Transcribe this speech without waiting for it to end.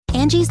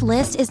Angie's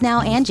List is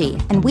now Angie,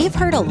 and we've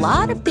heard a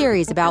lot of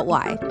theories about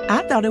why.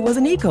 I thought it was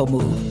an eco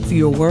move.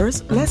 Fewer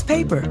words, less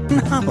paper.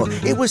 No,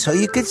 it was so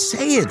you could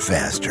say it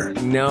faster.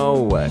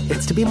 No,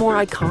 it's to be more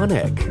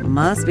iconic.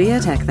 Must be a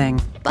tech thing.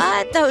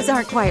 But those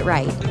aren't quite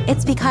right.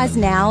 It's because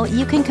now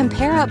you can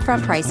compare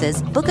upfront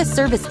prices, book a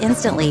service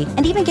instantly,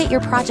 and even get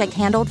your project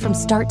handled from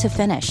start to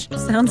finish.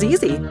 Sounds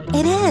easy.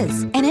 It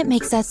is, and it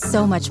makes us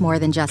so much more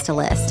than just a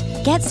list.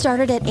 Get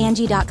started at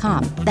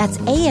Angie.com. That's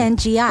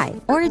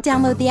ANGI, or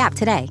download the app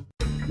today.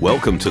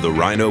 Welcome to the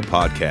Rhino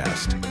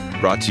Podcast,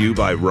 brought to you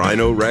by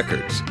Rhino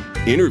Records.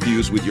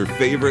 Interviews with your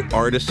favorite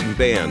artists and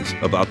bands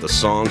about the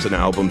songs and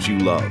albums you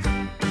love.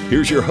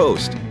 Here's your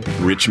host,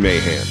 Rich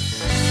Mahan.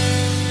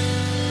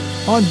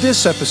 On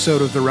this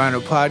episode of the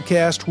Rhino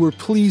Podcast, we're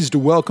pleased to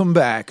welcome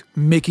back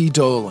Micky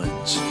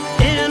Dolenz.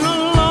 In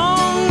a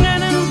long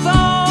and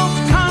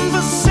involved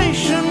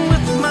conversation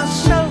with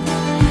myself,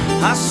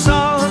 I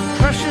saw a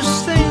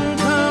precious thing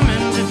come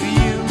into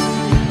view.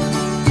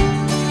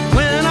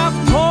 When I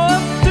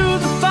poured through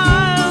the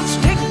files,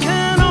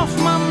 taken off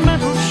my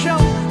mental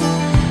shelf,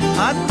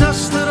 I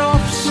dusted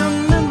off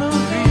some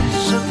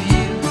memories of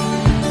you.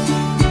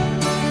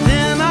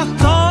 Then I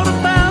thought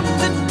about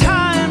the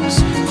times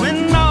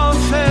when all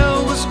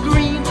hell was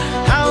green,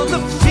 how the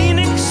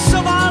phoenix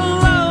of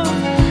our love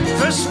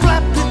first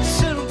flapped its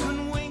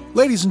silken wings.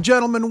 Ladies and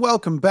gentlemen,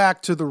 welcome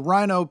back to the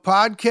Rhino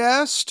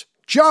Podcast.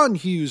 John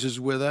Hughes is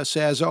with us,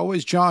 as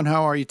always. John,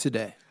 how are you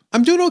today?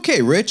 I'm doing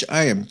okay, Rich.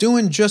 I am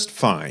doing just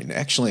fine.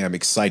 Actually, I'm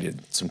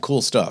excited. Some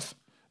cool stuff.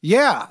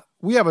 Yeah,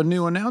 we have a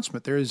new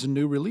announcement. There is a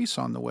new release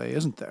on the way,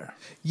 isn't there?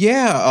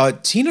 Yeah,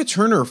 Tina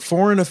Turner,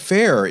 Foreign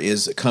Affair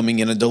is coming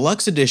in a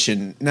deluxe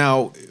edition.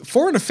 Now,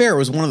 Foreign Affair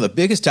was one of the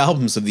biggest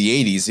albums of the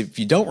 80s. If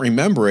you don't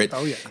remember it,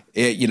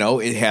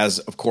 it has,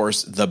 of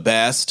course, The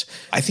Best.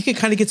 I think it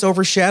kind of gets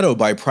overshadowed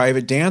by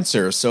Private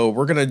Dancer, so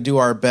we're going to do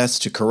our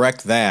best to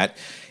correct that.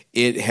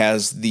 It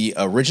has the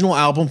original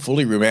album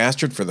fully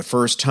remastered for the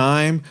first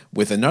time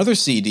with another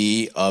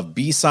CD of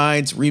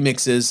B-sides,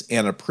 remixes,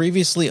 and a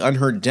previously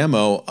unheard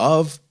demo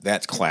of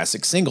that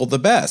classic single, The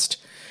Best.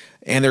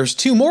 And there's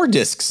two more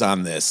discs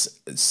on this.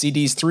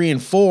 CDs 3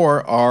 and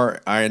 4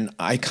 are an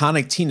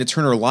iconic Tina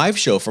Turner live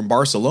show from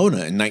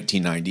Barcelona in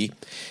 1990.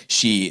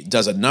 She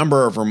does a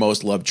number of her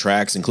most loved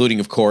tracks, including,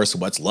 of course,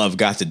 What's Love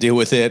Got to Do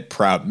With It,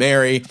 Proud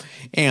Mary,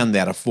 and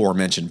that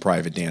aforementioned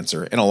Private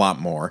Dancer, and a lot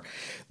more.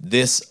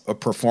 This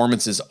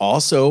performance is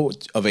also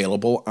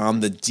available on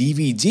the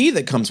DVD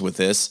that comes with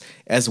this,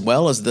 as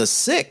well as the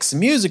 6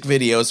 music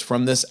videos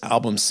from this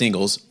album's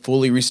singles,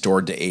 fully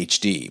restored to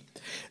HD.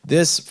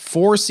 This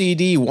 4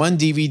 CD, 1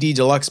 DVD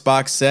deluxe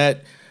box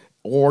set,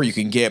 or you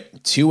can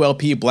get 2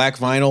 LP black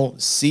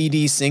vinyl,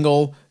 CD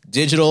single,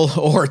 digital,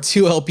 or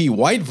 2 LP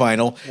white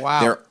vinyl. Wow.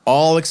 They're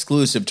all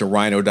exclusive to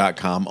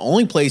Rhino.com.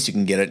 Only place you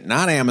can get it,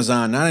 not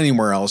Amazon, not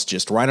anywhere else,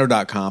 just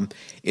Rhino.com.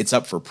 It's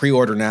up for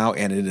pre-order now,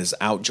 and it is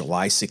out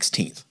July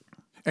 16th.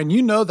 And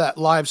you know that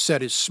live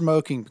set is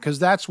smoking because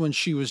that's when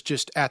she was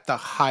just at the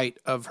height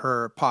of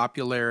her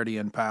popularity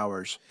and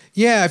powers.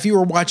 Yeah, if you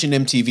were watching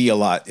MTV a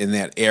lot in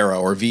that era,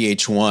 or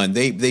VH1,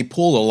 they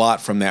pulled a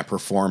lot from that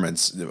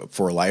performance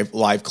for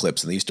live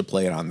clips, and they used to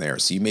play it on there.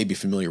 So you may be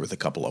familiar with a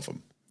couple of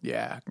them.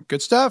 Yeah,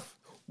 good stuff.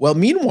 Well,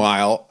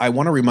 meanwhile, I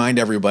want to remind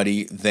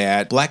everybody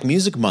that Black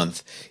Music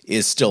Month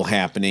is still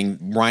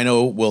happening.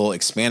 Rhino will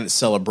expand its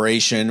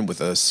celebration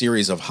with a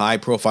series of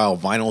high-profile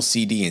vinyl,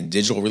 CD, and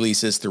digital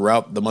releases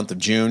throughout the month of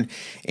June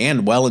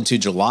and well into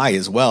July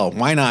as well.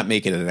 Why not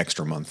make it an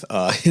extra month?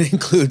 It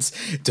includes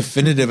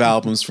definitive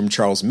albums from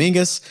Charles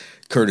Mingus,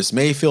 Curtis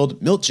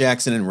Mayfield, Milt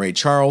Jackson and Ray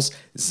Charles,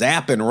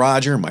 Zapp and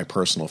Roger, my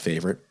personal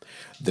favorite,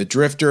 The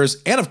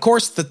Drifters, and of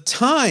course, The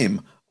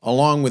Time,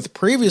 along with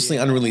previously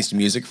unreleased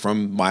music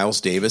from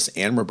Miles Davis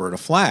and Roberta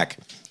Flack.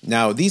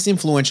 Now, these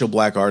influential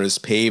black artists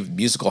paved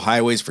musical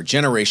highways for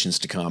generations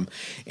to come,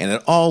 and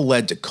it all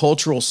led to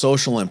cultural,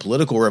 social, and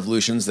political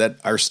revolutions that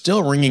are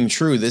still ringing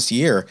true this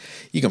year.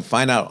 You can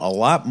find out a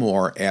lot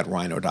more at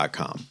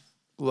Rhino.com.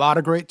 A lot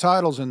of great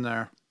titles in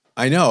there.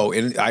 I know,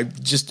 and I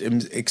just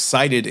am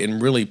excited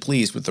and really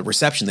pleased with the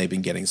reception they've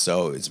been getting,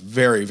 so it's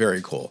very,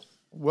 very cool.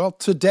 Well,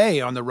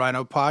 today on the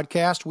Rhino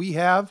Podcast, we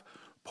have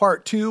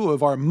part 2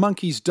 of our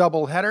Monkeys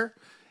doubleheader.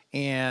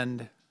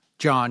 And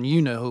John,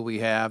 you know who we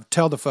have.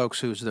 Tell the folks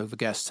who's the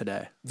guest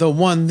today. The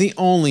one, the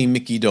only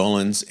Micky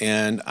Dolenz,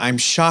 and I'm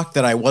shocked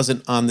that I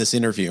wasn't on this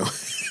interview.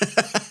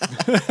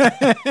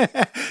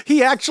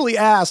 He actually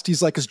asked,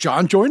 he's like, is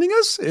John joining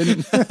us?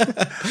 And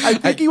I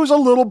think he was a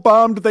little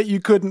bummed that you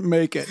couldn't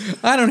make it.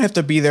 I don't have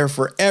to be there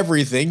for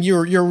everything.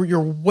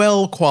 You're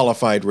well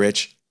qualified,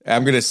 Rich.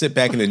 I'm going to sit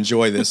back and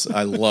enjoy this.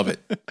 I love it.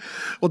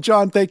 Well,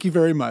 John, thank you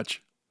very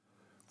much.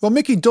 Well,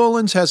 Micky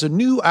Dolenz has a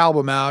new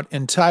album out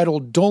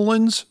entitled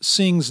Dolenz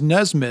Sings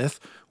Nesmith,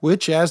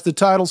 which, as the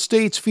title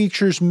states,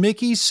 features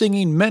Micky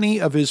singing many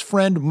of his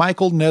friend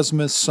Michael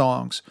Nesmith's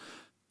songs.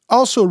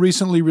 Also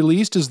recently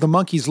released is the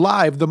Monkees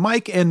Live, The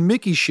Mike and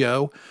Micky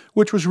Show,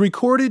 which was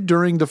recorded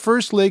during the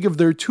first leg of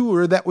their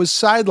tour that was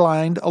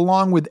sidelined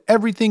along with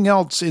everything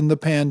else in the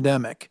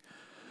pandemic.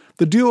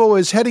 The duo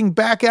is heading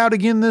back out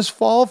again this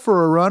fall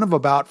for a run of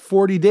about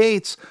 40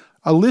 dates,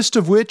 a list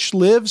of which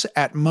lives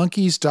at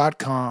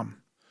monkeys.com.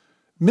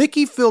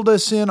 Micky filled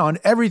us in on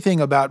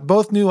everything about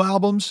both new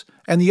albums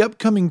and the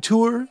upcoming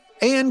tour,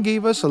 and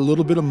gave us a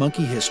little bit of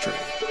monkey history.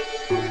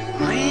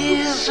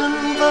 Reason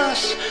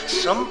thus,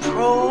 some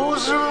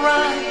prose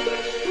rhyme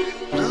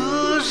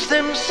lose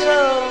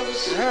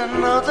themselves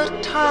in other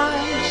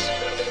times,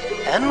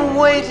 and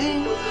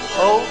waiting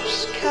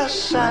hopes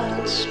cast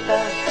silent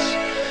spells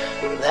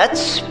that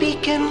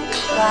speak in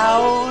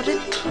clouded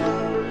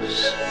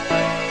clues.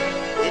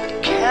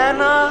 It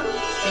cannot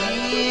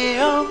be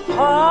a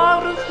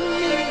part of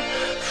me,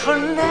 for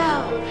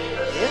now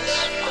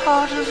it's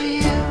part of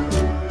you.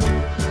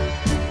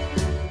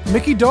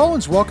 Micky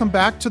Dolenz, welcome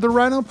back to the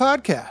Rhino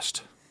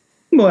Podcast.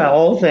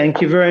 Well,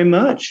 thank you very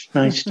much.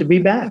 Nice to be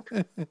back.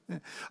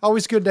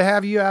 Always good to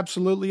have you,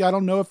 absolutely. I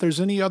don't know if there's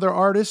any other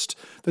artist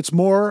that's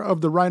more of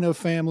the Rhino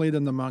family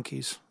than the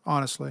Monkees,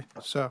 honestly.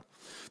 So,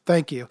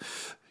 thank you.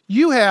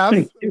 You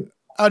have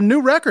a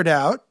new record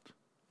out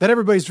that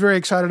everybody's very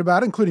excited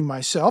about, including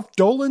myself.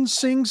 Dolenz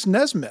Sings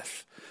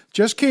Nesmith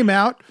just came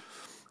out.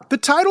 The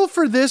title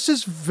for this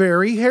is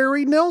very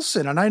Harry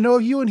Nilsson, and I know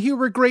you and he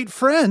were great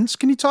friends.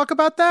 Can you talk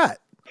about that?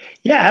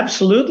 Yeah,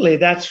 absolutely.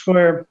 That's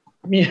where,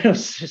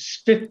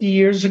 50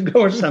 years ago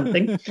or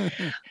something.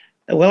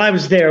 Well, I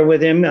was there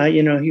with him.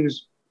 He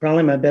was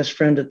probably my best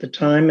friend at the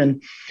time,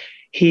 and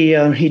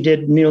he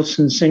did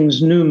Nilsson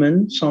Sings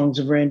Newman, songs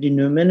of Randy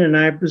Newman, and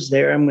I was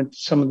there. I went to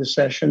some of the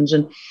sessions,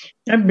 and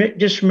I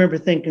just remember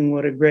thinking,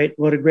 what a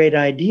great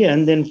idea.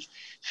 And then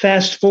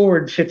fast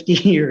forward 50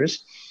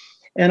 years,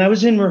 and I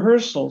was in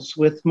rehearsals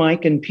with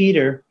Mike and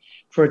Peter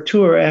for a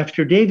tour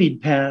after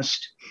David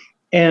passed,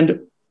 and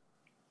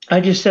I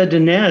just said to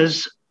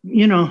Nez,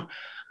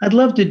 I'd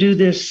love to do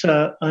this,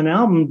 an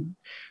album,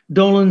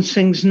 Dolenz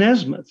Sings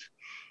Nesmith.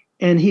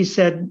 And he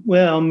said,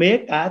 well,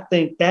 Mick, I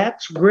think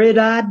that's a great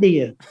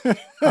idea.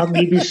 I'll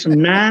give you some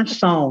nice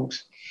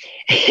songs.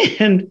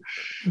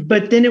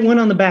 But then it went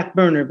on the back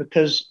burner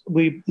because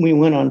we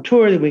went on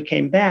tour, we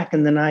came back,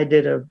 and then I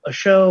did a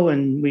show,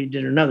 and we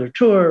did another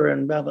tour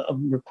and a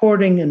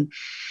recording. And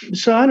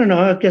so I don't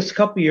know, I guess a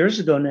couple of years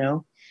ago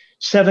now,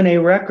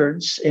 7A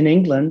Records in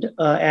England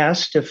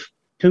asked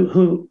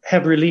who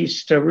have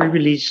re-released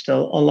a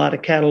lot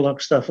of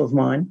catalog stuff of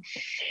mine.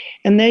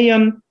 And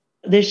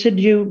they said,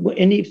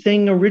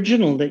 anything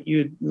original that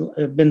you'd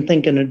been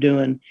thinking of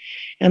doing?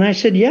 And I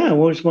said, yeah, I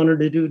always wanted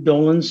to do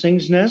Dolenz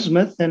Sings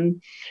Nesmith.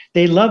 And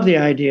they loved the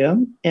idea.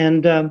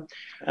 And I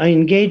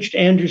engaged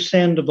Andrew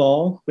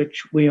Sandoval,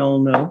 which we all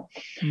know,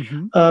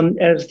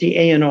 as the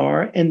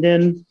A&R. And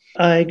then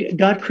I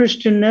got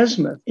Christian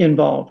Nesmith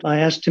involved. I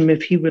asked him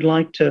if he would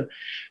like to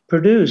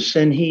produce.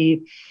 And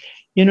he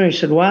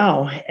said,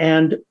 wow.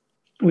 And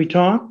we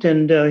talked,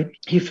 and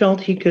he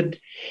felt he could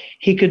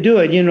do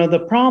it.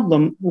 The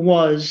problem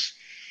was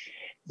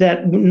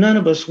that none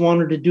of us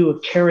wanted to do a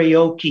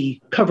karaoke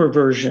cover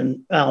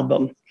version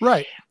album.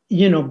 Right.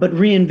 But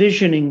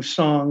re-envisioning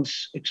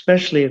songs,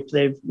 especially if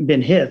they've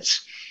been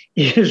hits,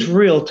 is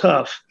real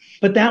tough.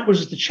 But that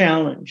was the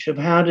challenge of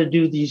how to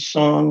do these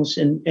songs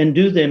and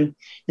do them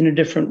in a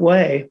different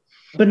way,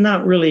 but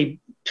not really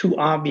too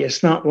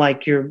obvious, not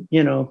like you're,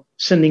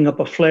 sending up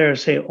a flare,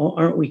 say, oh,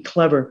 aren't we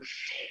clever?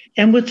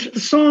 And with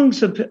the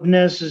songs of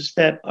Nez's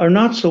that are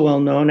not so well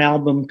known,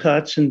 album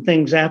cuts and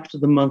things after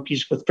the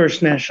Monkees with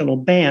First National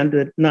Band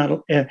that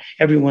not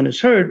everyone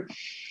has heard,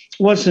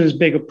 wasn't as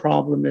big a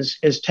problem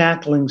as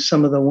tackling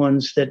some of the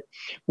ones that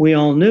we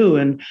all knew.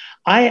 And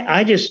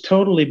I just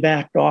totally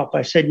backed off.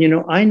 I said,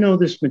 I know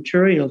this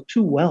material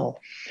too well.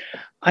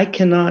 I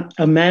cannot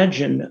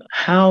imagine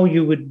how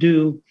you would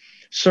do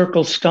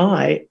Circle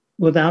Sky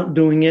without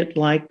doing it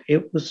like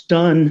it was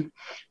done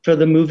for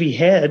the movie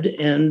Head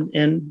and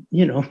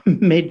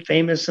made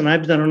famous. And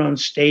I've done it on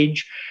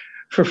stage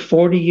for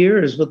 40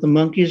 years with the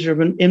Monkees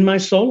or in my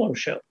solo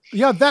show.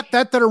 Yeah,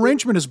 that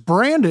arrangement is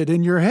branded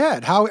in your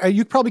head. How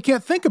you probably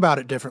can't think about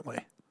it differently.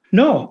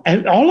 No,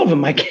 and all of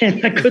them I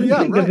couldn't think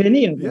of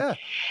any of them. Yeah.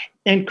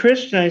 And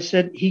Christian, I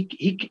said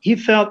he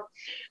felt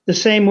the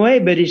same way,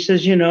 but he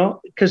says,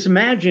 because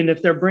imagine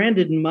if they're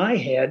branded in my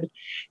head,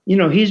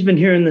 he's been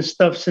hearing this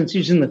stuff since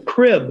he's in the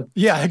crib.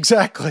 Yeah,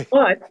 exactly.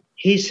 But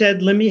he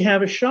said, let me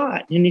have a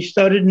shot. And he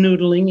started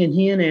noodling, and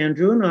he and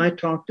Andrew and I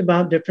talked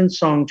about different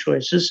song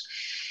choices.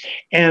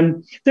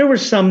 And there were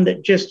some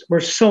that just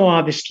were so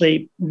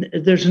obviously,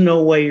 there's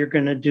no way you're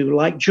going to do,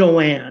 like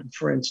Joanne,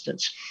 for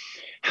instance.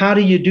 How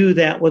do you do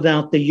that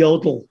without the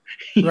yodel?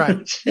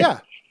 Right. Yeah.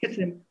 It's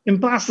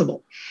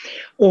impossible.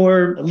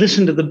 Or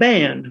Listen to the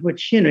Band,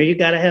 which, you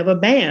got to have a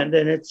band,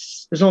 and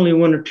there's only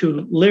one or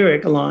two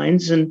lyric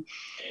lines. And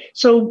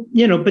so,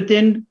 but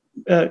then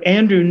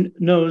Andrew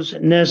knows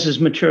Nez's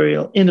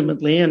material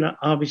intimately, and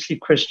obviously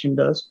Christian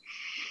does.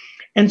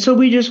 And so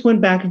we just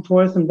went back and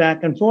forth and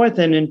back and forth.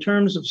 And in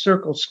terms of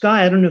Circle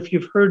Sky, I don't know if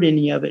you've heard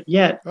any of it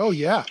yet. Oh,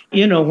 yeah.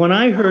 When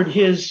I heard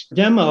his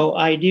demo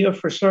idea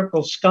for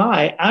Circle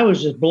Sky, I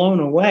was just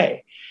blown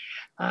away.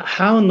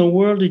 how in the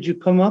world did you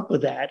come up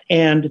with that?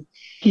 And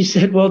he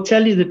said, well,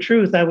 tell you the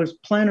truth, I was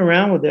playing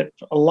around with it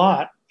a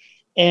lot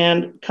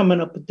and coming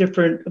up with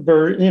different,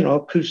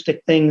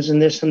 acoustic things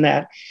and this and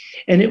that.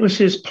 And it was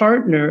his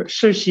partner,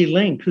 Circe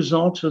Link, who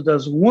also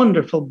does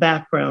wonderful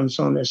backgrounds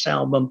on this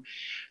album,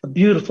 a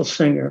beautiful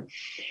singer.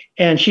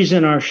 And she's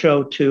in our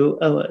show too,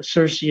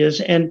 Circe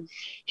is. And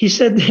he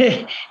said,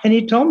 and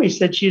he told me, he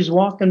said she's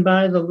walking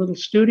by the little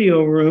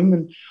studio room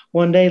and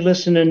one day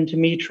listening to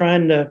me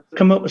trying to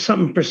come up with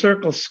something for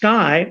Circle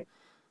Sky,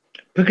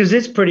 because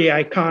it's pretty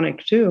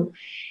iconic too.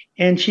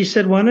 And she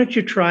said, why don't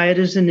you try it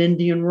as an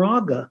Indian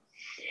raga?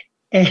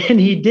 And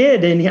he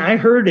did, and I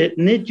heard it,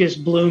 and it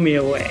just blew me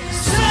away.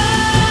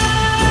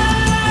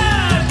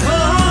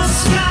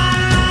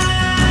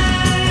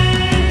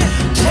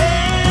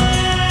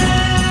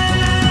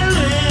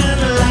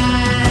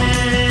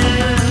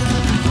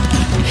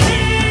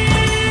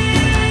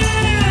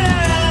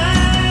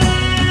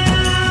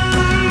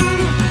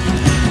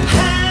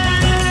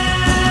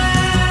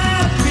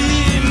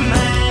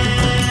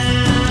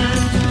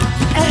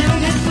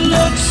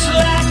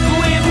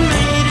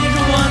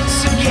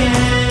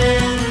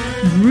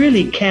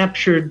 Really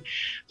captured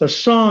the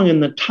song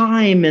and the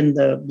time and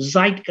the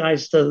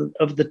zeitgeist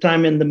of the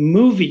time and the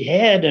movie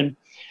had. And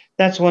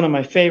that's one of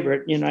my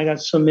favorite. I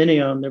got so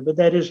many on there, but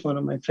that is one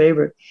of my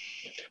favorite.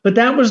 But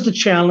that was the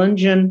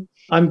challenge. And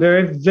I'm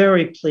very,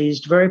 very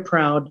pleased, very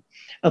proud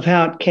of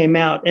how it came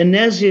out. And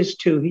Nez is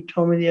too. He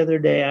told me the other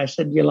day, I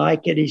said, you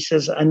like it? He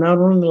says, I not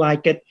only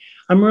like it,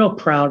 I'm real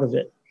proud of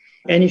it.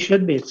 And he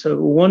should be. It's a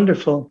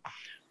wonderful,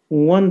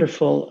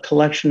 wonderful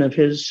collection of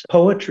his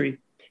poetry,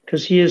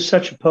 because he is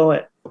such a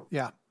poet.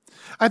 Yeah.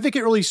 I think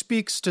it really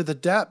speaks to the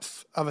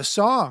depth of a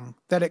song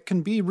that it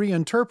can be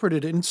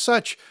reinterpreted in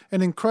such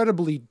an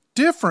incredibly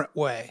different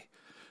way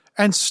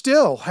and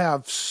still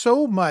have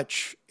so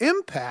much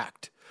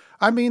impact.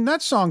 I mean,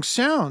 that song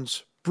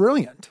sounds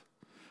brilliant.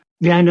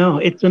 Yeah, I know.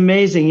 It's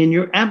amazing. And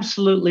you're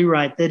absolutely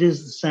right. That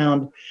is the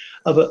sound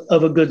of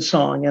a good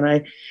song.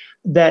 And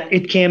that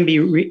it can be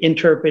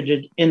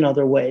reinterpreted in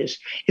other ways.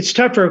 It's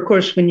tougher, of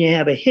course, when you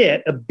have a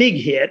hit, a big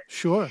hit.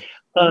 Sure.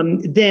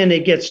 Then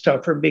it gets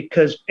tougher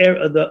because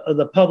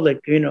the public,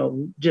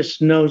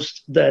 just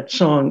knows that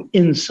song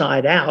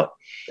inside out.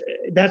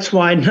 That's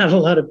why not a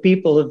lot of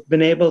people have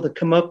been able to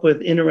come up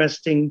with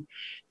interesting,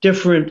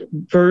 different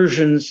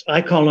versions.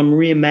 I call them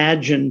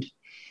reimagined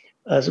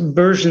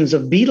versions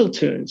of Beatle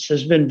tunes.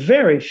 There's been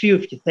very few,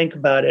 if you think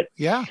about it.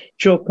 Yeah.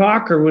 Joe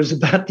Cocker was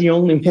about the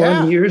only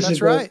one years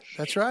ago.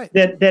 That's right.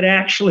 That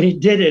actually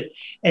did it,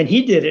 and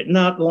he did it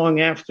not long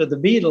after the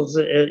Beatles.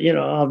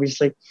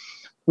 Obviously.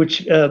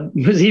 Which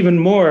was even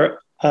more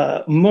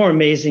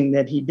amazing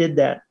that he did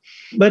that.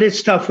 But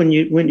it's tough when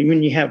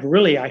you have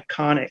really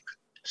iconic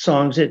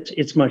songs.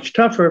 It's much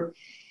tougher.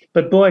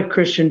 But boy,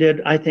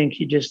 Christian I think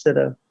he just did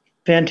a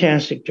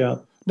fantastic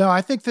job. No,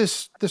 I think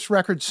this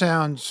record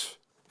sounds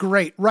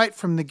great right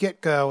from the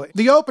get-go.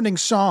 The opening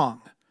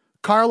song,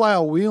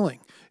 Carlisle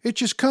Wheeling, it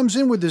just comes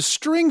in with this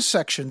string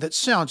section that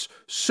sounds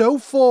so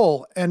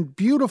full and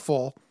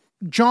beautiful.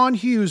 John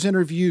Hughes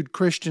interviewed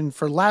Christian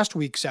for last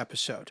week's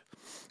episode.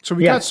 So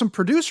we got some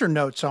producer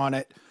notes on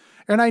it.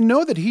 And I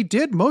know that he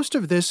did most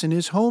of this in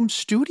his home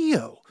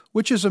studio,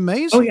 which is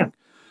amazing. Oh, yeah.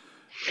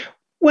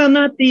 Well,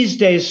 not these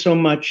days so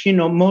much.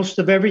 Most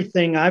of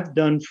everything I've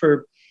done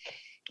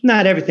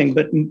not everything,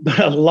 but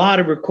a lot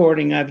of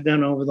recording I've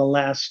done over the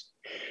last,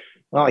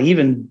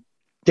 even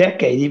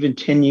decade, even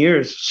 10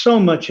 years. So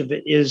much of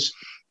it is,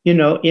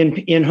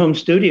 in home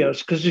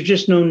studios, because there's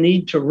just no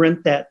need to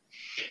rent that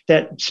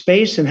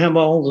space and have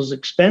all those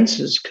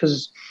expenses,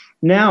 because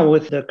now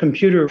with the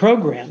computer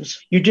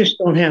programs, you just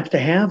don't have to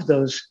have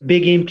those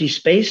big empty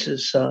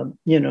spaces,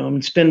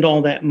 and spend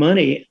all that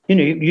money.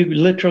 You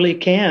literally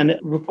can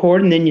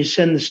record, and then you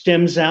send the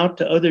stems out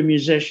to other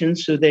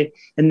musicians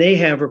they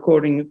have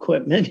recording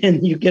equipment,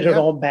 and you get it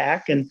all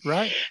back. And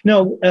right.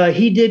 No,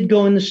 he did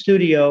go in the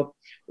studio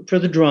for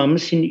the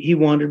drums. He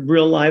wanted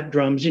real live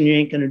drums, and you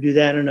ain't going to do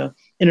that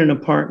in an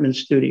apartment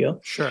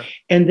studio. Sure.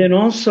 And then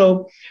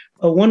also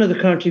one of the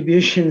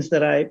contributions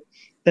that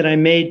I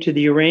made to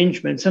the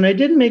arrangements, and I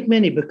didn't make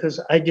many because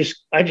I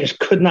just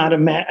could not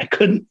imagine. I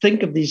couldn't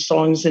think of these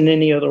songs in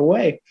any other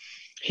way.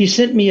 He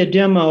sent me a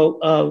demo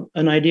of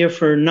an idea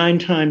for 9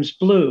 Times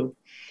Blue,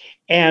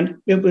 and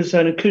it was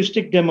an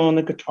acoustic demo on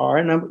the guitar,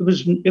 and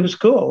it was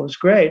cool. It was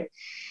great.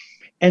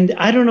 And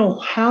I don't know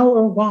how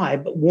or why,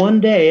 but one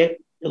day,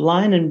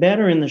 lying in bed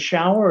or in the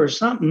shower or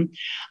something,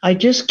 I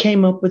just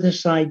came up with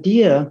this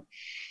idea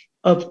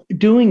of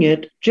doing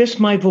it just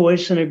my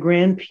voice and a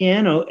grand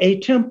piano, a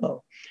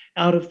tempo.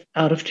 Out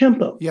of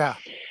tempo. Yeah.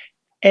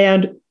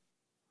 And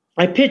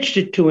I pitched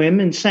it to him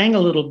and sang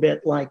a little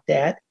bit like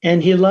that,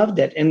 and he loved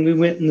it. And we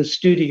went in the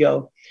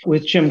studio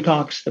with Jim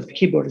Cox, the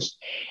keyboardist,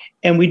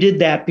 and we did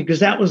that because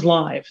that was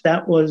live.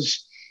 That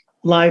was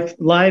live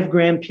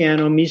grand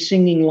piano, me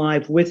singing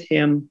live with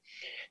him.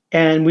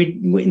 And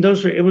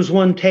it was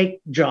one take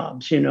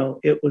jobs,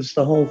 it was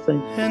the whole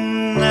thing.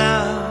 And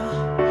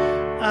now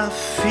I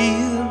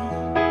feel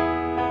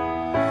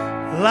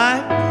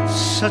like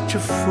such a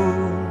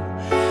fool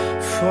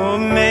for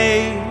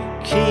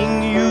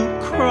making you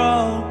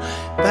crawl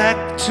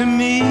back to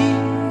me.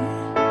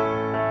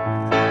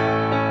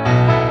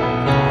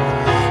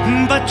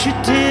 But you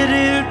did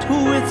it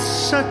with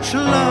such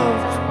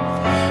love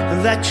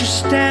that you're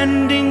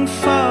standing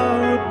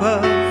far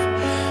above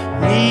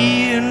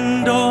me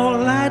and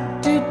all I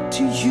did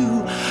to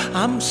you.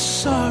 I'm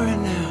sorry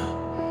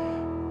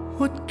now.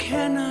 What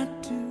can I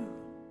do?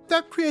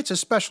 That creates a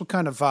special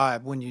kind of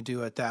vibe when you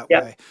do it that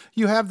way.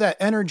 You have that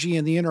energy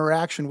and the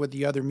interaction with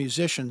the other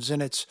musicians,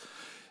 and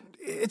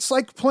it's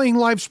like playing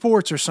live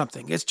sports or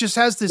something. It just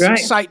has this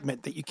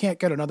excitement that you can't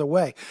get another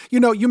way. You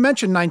know, you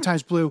mentioned 9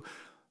 Times Blue.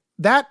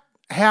 That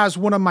has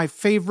one of my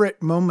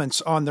favorite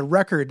moments on the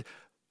record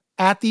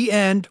at the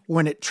end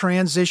when it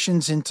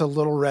transitions into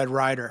Little Red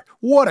Rider.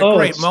 What a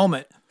great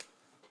moment.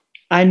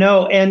 I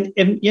know. And,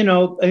 you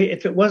know,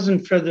 if it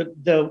wasn't for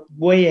the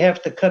way you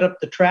have to cut up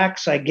the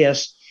tracks, I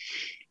guess,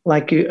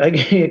 like I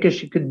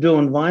guess you could do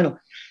on vinyl,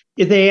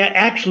 they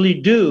actually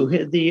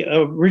do the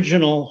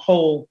original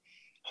whole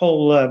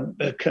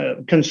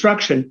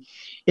construction.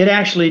 It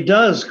actually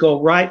does go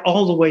right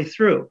all the way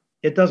through.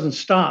 It doesn't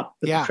stop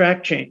with the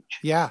track change.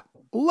 Yeah.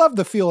 Love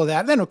the feel of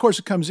that. Then, of course,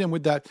 it comes in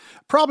with that,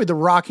 probably the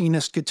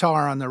rockinest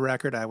guitar on the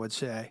record, I would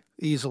say,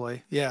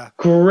 easily. Yeah.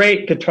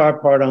 Great guitar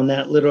part on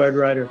that, Little Red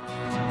Rider.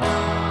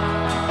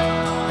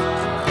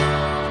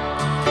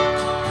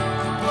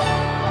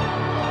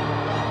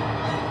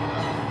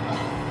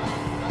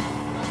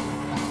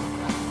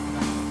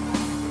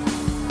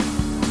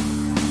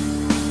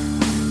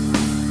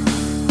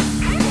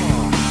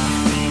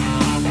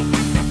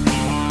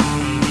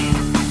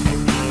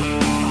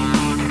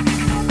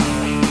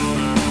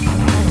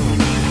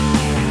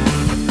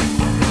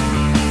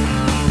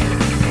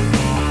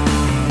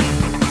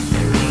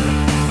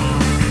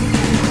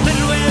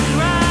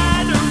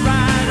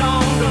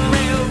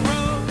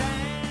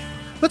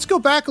 Let's go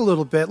back a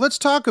little bit. Let's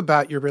talk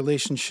about your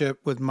relationship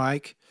with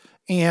Mike.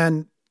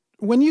 And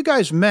when you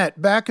guys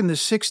met back in the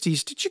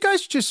 60s, did you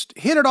guys just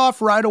hit it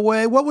off right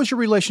away? What was your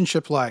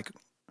relationship like?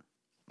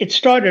 It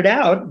started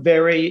out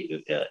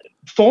very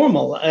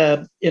formal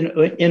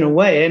in a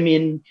way. I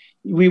mean,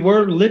 we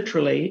were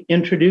literally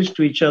introduced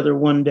to each other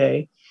one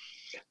day.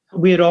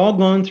 We had all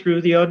gone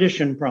through the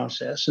audition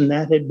process, and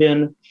that had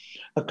been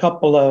a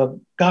couple of,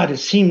 God, it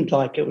seemed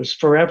like it was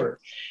forever.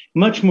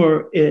 Much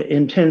more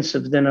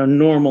intensive than a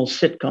normal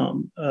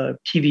sitcom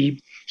TV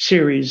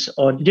series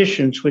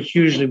auditions, which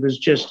usually was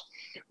just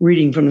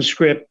reading from the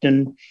script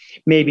and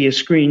maybe a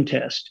screen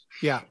test.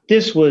 Yeah.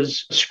 This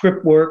was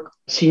script work,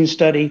 scene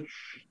study,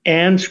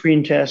 and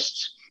screen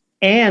tests.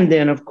 And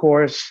then, of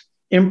course,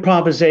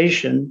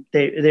 improvisation.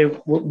 They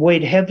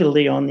weighed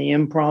heavily on the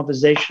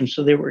improvisation.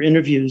 So there were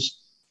interviews,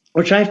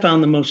 which I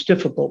found the most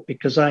difficult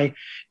because I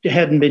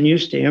hadn't been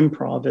used to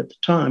improv at the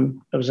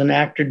time. I was an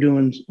actor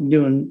doing,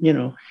 you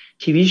know,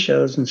 TV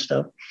shows and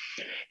stuff.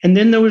 And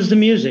then there was the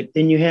music.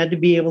 Then you had to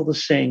be able to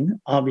sing,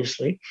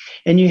 obviously,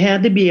 and you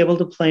had to be able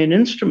to play an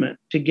instrument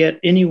to get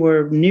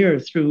anywhere near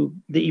through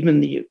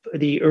even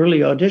the early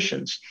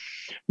auditions.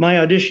 My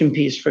audition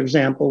piece, for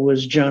example,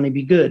 was Johnny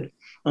Be Good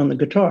on the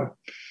guitar.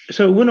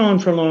 So it went on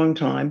for a long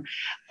time.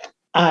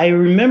 I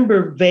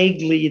remember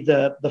vaguely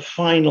the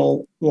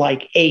final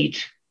like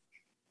 8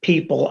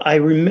 people.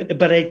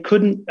 But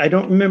I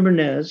don't remember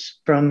Nez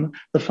from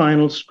the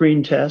final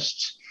screen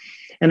tests.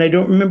 And I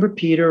don't remember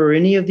Peter or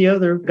any of the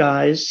other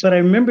guys, but I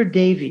remember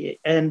Davey.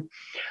 And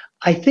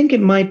I think it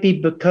might be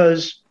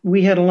because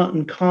we had a lot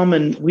in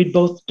common. We'd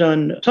both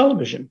done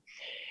television.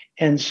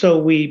 And so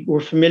we were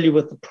familiar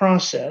with the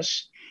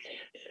process.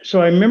 So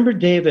I remember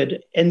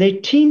David, and they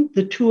teamed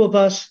the two of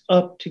us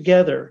up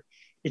together.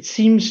 It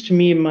seems to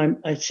me,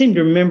 I seem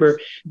to remember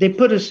they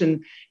put us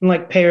in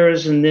like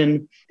pairs and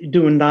then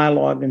doing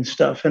dialogue and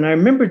stuff. And I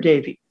remember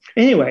Davey.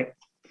 Anyway,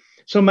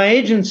 so my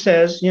agent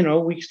says, you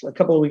know, a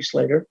couple of weeks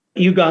later,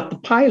 you got the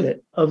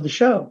pilot of the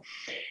show.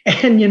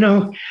 And, you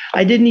know,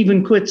 I didn't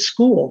even quit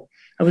school.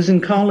 I was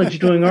in college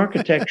doing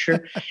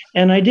architecture,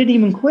 and I didn't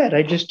even quit.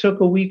 I just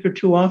took a week or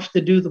 2 off to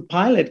do the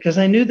pilot because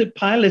I knew that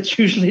pilots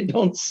usually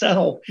don't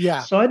sell.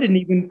 Yeah. So I didn't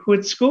even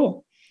quit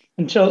school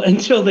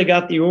until they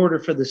got the order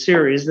for the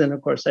series. Then,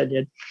 of course, I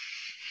did.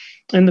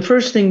 And the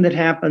first thing that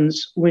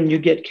happens when you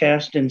get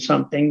cast in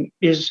something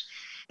is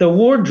the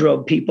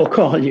wardrobe people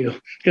call you,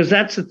 because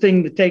that's the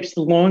thing that takes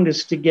the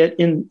longest to get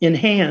in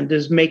hand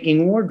is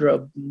making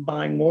wardrobe,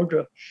 buying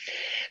wardrobe.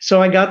 So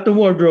I got the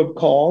wardrobe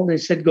call. They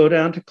said, go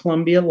down to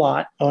Columbia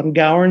Lot on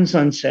Gower and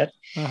Sunset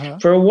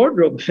for a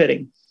wardrobe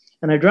fitting.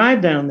 And I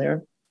drive down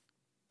there.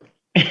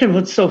 And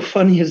what's so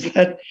funny is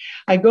that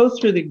I go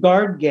through the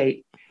guard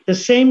gate, the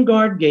same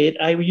guard gate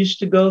I used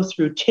to go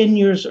through 10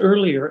 years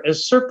earlier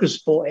as circus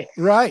boy.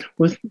 Right.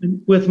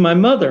 With my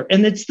mother.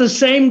 And it's the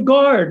same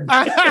guard.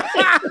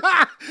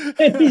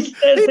 And he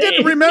says, he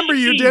didn't remember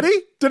you, did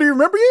he? Did he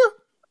remember you?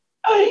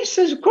 Oh, he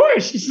says, of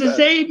course. He says,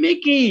 hey,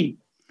 Mickey.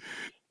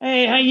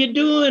 Hey, how you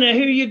doing? I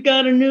hear you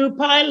got a new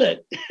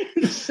pilot.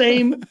 The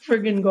same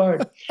friggin'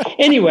 guard.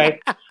 Anyway,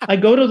 I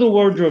go to the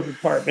wardrobe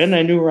department.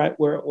 I knew right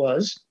where it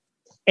was.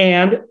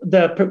 And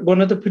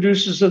one of the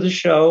producers of the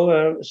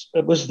show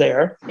was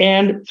there,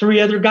 and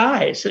 3 other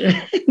guys. And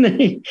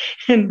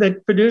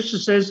the producer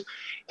says,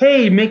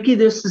 "Hey, Mickey,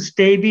 this is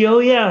Davey. Oh,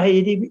 yeah.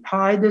 Hey,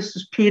 hi, this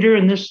is Peter,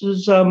 and this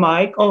is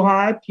Mike. Oh,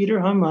 hi, Peter.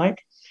 Hi,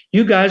 Mike.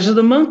 You guys are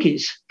the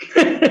Monkees."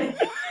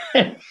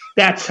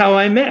 That's how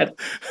I met.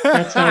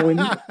 That's how we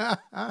met.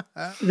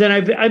 Then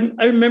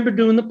I remember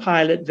doing the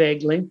pilot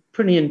vaguely,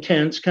 pretty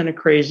intense, kind of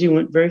crazy,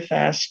 went very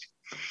fast.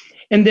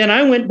 And then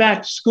I went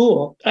back to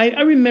school.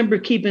 I remember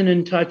keeping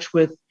in touch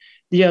with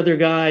the other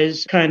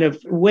guys, kind of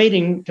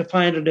waiting to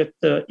find out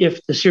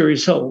if the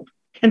series sold.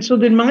 And so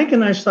then Mike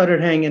and I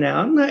started hanging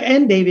out,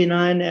 and Davey and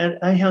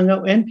I hung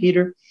out, and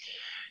Peter.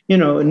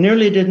 It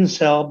nearly didn't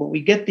sell, but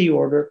we get the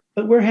order.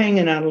 But we're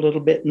hanging out a little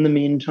bit in the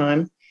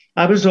meantime.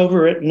 I was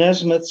over at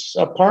Nesmith's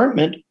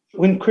apartment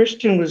when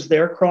Christian was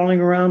there crawling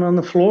around on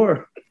the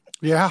floor.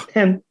 Yeah.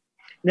 And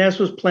Nes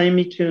was playing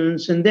me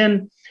tunes. And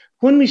then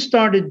when we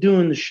started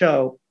doing the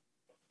show,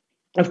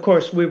 of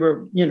course, we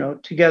were,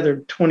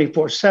 together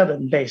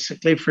 24/7,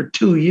 basically, for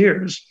 2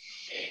 years.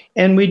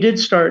 And we did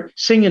start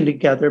singing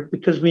together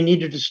because we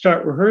needed to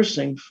start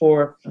rehearsing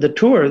for the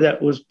tour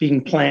that was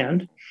being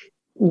planned.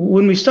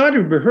 When we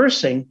started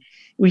rehearsing,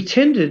 we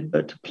tended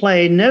to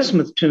play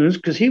Nesmith tunes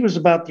because he was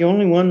about the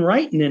only one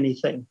writing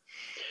anything.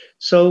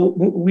 So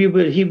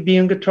he'd be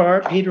on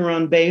guitar, Peter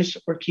on bass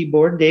or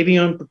keyboard, Davey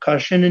on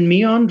percussion, and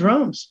me on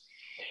drums,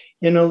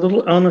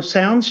 little on a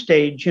sound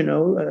stage,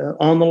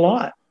 on the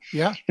lot.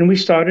 Yeah. And we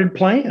started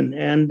playing,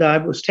 and I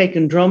was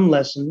taking drum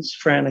lessons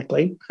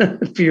frantically,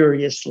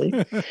 furiously.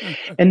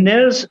 And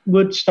Nes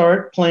would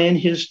start playing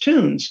his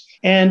tunes.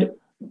 And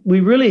we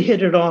really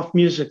hit it off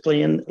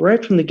musically, and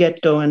right from the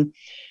get-go. And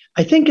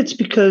I think it's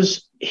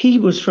because he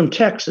was from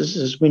Texas,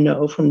 as we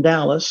know, from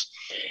Dallas.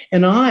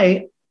 And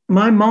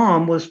my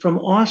mom was from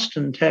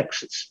Austin,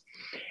 Texas.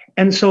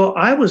 And so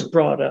I was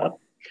brought up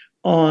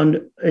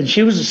and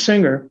she was a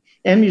singer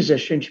and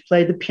musician. She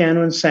played the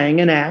piano and sang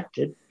and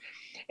acted.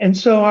 And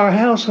so our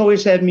house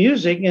always had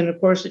music. And of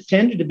course, it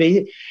tended to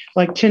be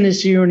like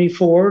Tennessee Ernie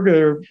Ford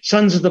or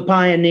Sons of the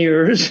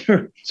Pioneers.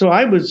 So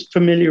I was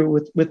familiar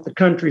with the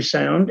country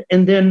sound.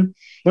 And then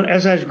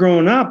as I was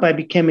growing up, I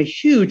became a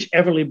huge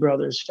Everly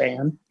Brothers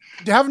fan.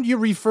 Haven't you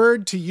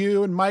referred to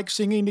you and Mike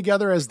singing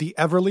together as the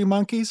Everly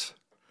Monkees?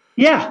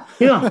 Yeah.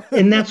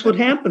 And that's what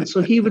happened.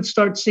 So he would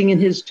start singing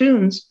his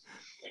tunes,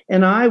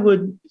 and I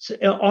would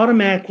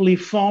automatically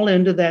fall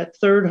into that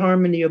third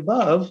harmony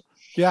above.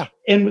 Yeah.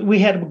 And we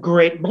had a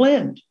great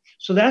blend.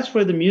 So that's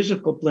where the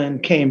musical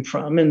blend came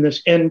from.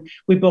 And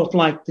we both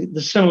liked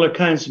the similar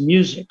kinds of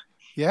music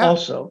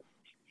also.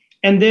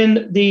 And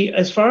then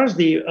as far as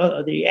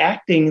the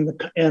acting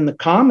and the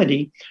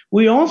comedy,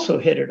 we also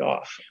hit it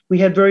off. We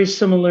had very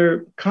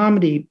similar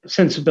comedy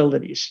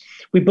sensibilities.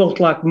 We both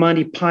liked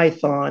Monty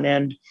Python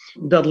and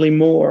Dudley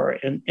Moore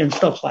and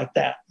stuff like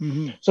that.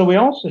 Mm-hmm. So we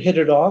also hit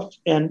it off.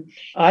 And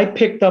I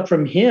picked up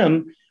from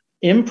him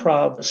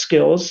improv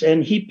skills,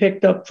 and he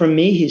picked up from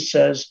me, he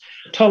says,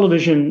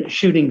 television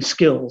shooting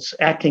skills,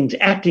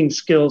 acting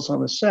skills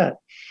on a set.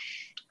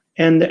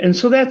 And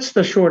so that's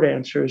the short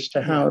answer as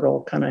to how it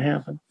all kind of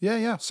happened.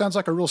 Yeah. Sounds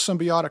like a real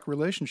symbiotic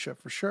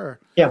relationship for sure.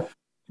 Yeah.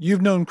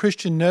 You've known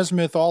Christian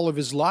Nesmith all of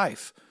his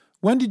life.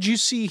 When did you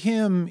see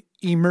him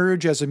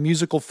emerge as a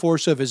musical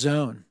force of his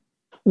own?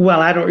 Well,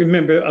 I don't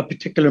remember a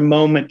particular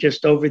moment,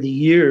 just over the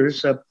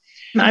years.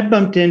 I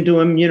bumped into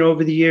him,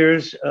 over the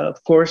years,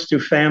 of course, through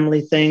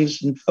family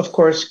things, and of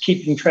course,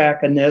 keeping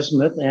track of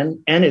Nesmith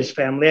and his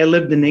family. I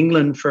lived in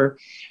England for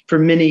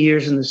many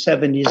years in the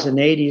 70s and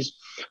 80s.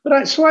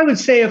 So I would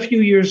say a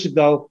few years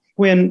ago,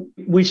 when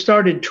we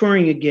started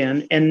touring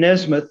again, and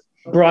Nesmith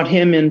brought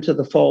him into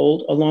the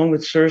fold, along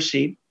with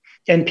Cersei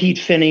and Pete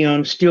Finney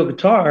on steel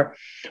guitar,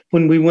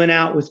 when we went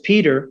out with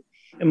Peter,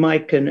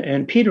 Mike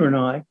and Peter and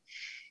I.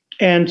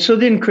 And so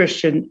then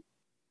Christian,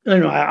 I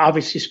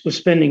obviously was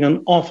spending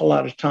an awful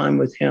lot of time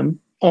with him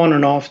on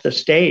and off the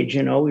stage.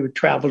 We would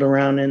travel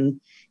around.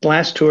 In the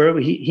last tour,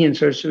 he and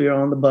Cersei were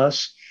on the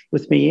bus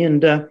with me.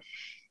 And it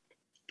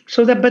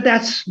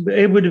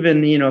would have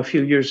been, a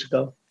few years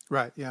ago.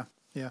 Right. Yeah.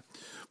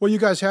 Well, you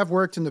guys have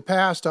worked in the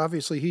past.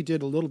 Obviously, he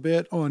did a little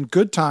bit on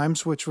Good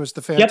Times, which was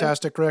the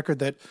fantastic record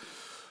that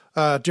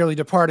dearly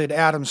departed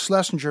Adam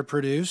Schlesinger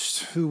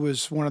produced, who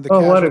was one of the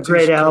casualties. Oh, what a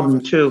great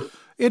album, too.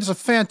 It's a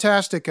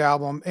fantastic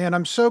album, and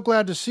I'm so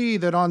glad to see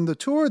that on the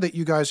tour that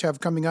you guys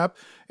have coming up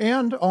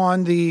and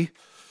on the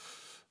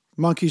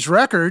Monkees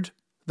record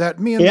that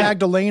Me and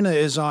Magdalena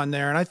is on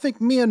there. And I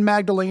think Me and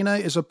Magdalena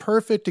is a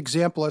perfect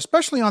example,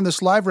 especially on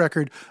this live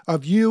record,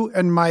 of you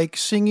and Mike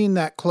singing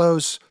that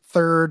close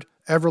third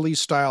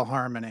Everly-style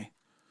harmony.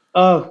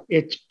 Oh,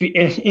 it's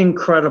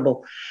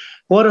incredible.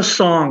 What a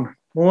song.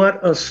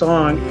 What a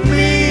song.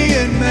 Me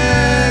and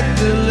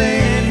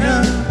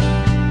Magdalena,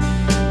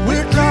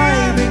 we're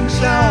driving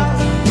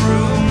south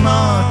through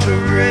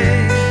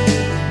Monterey.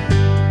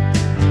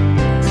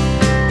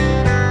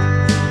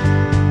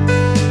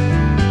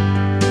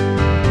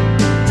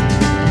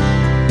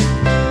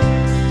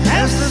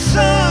 As the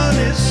sun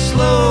is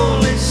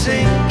slowly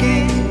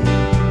sinking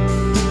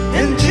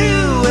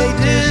into a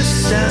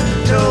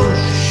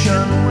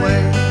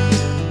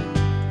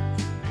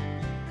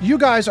you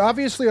guys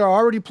obviously are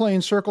already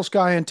playing Circle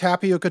Sky and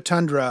Tapioca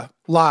Tundra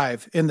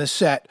live in the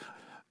set.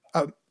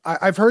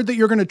 I've heard that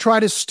you're going to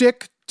try to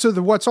stick to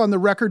what's on the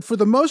record for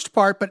the most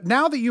part, but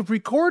now that you've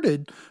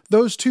recorded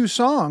those two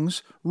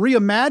songs,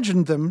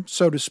 reimagined them,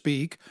 so to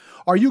speak,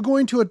 are you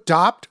going to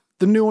adopt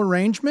the new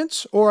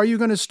arrangements, or are you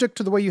going to stick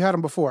to the way you had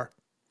them before?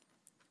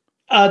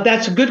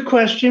 That's a good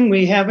question.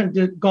 We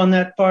haven't gone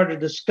that far to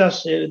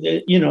discuss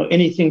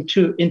anything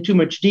in too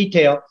much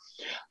detail.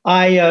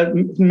 I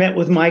met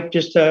with Mike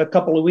just a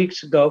couple of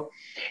weeks ago,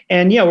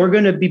 and we're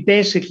going to be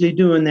basically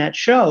doing that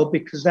show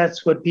because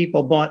that's what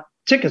people bought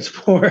tickets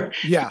for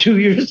 2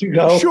 years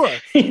ago. Sure.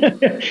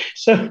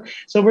 So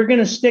we're going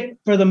to stick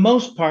for the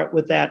most part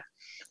with that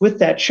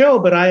show.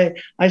 But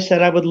I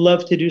said I would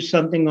love to do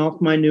something off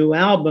my new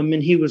album,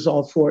 and he was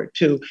all for it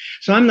too.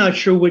 So I'm not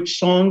sure which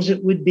songs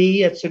it would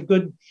be. It's a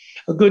good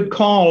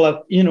call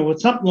of,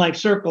 with something like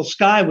Circle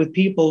Sky with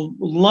people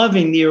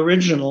loving the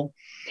original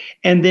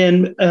and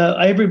then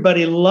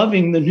everybody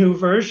loving the new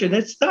version.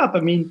 It's tough.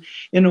 I mean,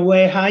 in a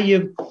way,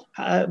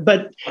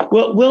 but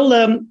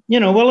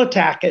we'll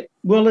attack it.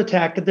 We'll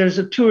attack it. There's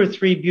 2 or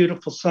 3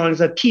 beautiful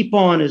songs. Keep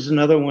On is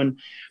another one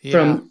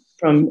from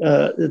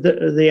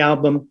the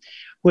album,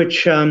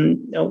 which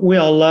we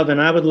all love.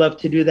 And I would love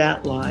to do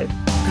that live.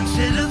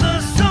 Consider the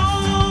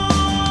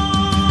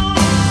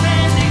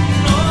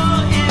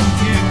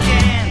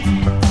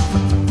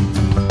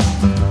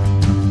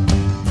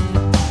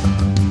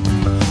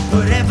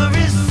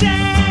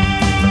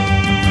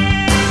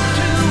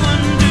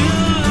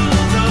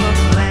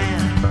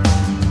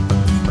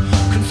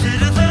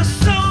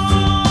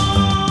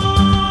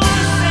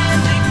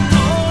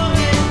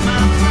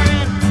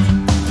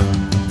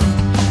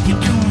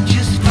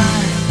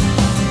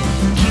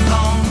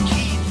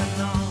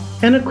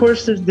And of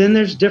course,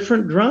 there's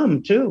different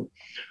drum too,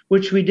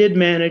 which we did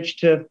manage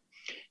to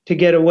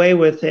get away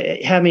with,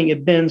 having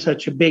it been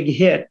such a big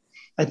hit.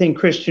 I think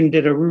Christian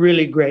did a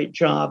really great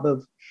job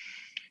of,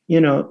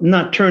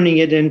 not turning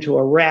it into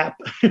a rap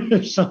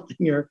or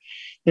something, or,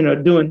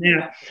 doing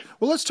that.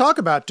 Well, let's talk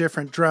about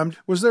different drum.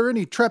 Was there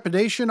any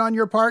trepidation on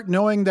your part,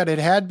 knowing that it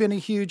had been a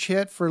huge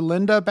hit for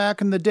Linda back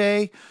in the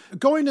day,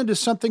 going into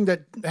something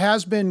that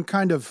has been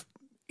kind of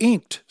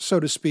inked, so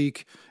to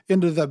speak,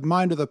 into the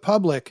mind of the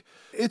public?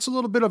 It's a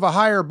little bit of a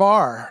higher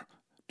bar.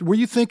 Were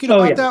you thinking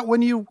about that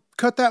when you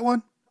cut that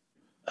one?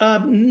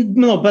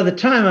 No, by the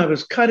time I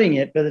was cutting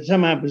it, by the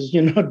time I was,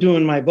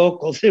 doing my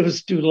vocals, it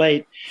was too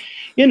late,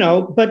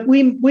 but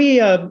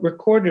we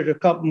recorded a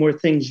couple more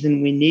things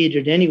than we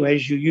needed anyway,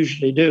 as you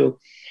usually do.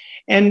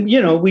 And,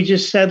 we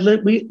just said,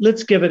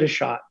 let's give it a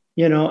shot,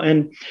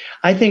 and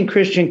I think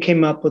Christian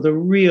came up with a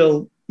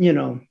real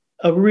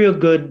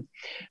good,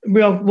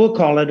 we'll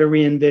call it a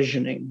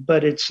re-envisioning,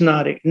 but it's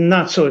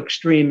not so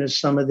extreme as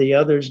some of the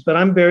others, but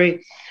I'm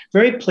very,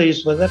 very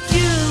pleased with it. You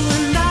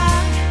and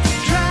I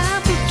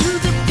travel to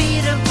the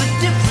beat of a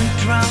different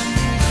drum.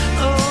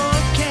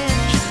 Oh,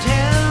 can't you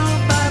tell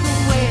by the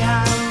way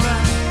I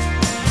run?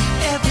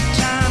 Every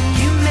time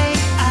you make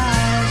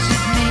eyes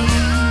at me,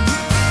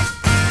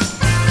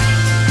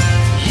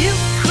 you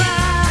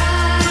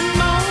cry and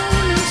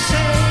moan and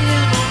say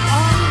it'll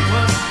all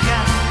work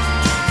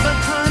out. But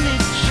honey,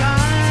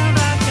 child,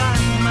 I got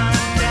my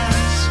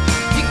doubts.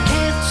 You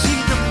can't see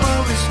the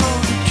forest for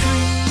the trees.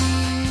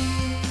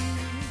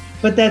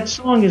 But that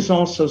song is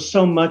also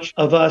so much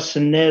of us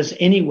and Nez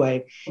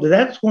anyway.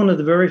 That's one of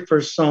the very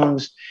first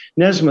songs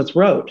Nesmith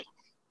wrote.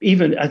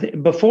 Even I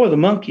think before the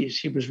Monkees,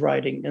 he was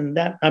writing, and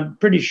that I'm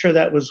pretty sure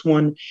that was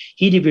one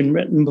he'd even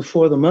written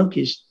before the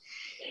Monkees.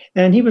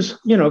 And he was,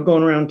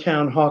 going around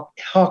town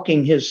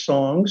hawking his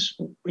songs,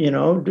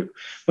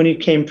 when he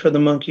came for the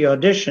Monkee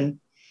audition.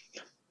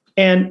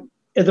 And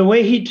the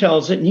way he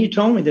tells it, and he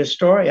told me this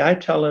story, I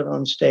tell it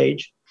on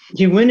stage.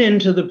 He went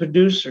into the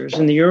producers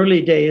in the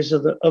early days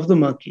of the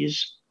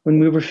Monkees when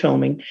we were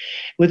filming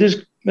with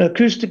his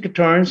acoustic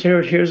guitar and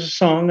said, here's a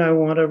song I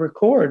want to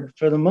record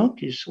for the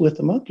Monkees, with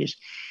the Monkees.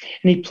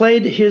 And he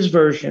played his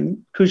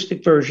version,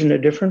 acoustic version, a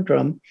different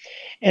drum.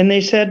 And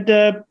they said,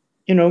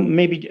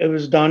 maybe it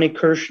was Donnie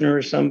Kirshner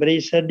or somebody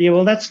said,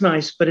 well, that's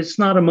nice, but it's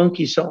not a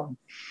Monkee song.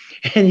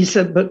 And he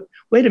said, but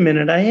wait a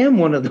minute, I am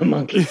one of the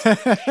Monkees.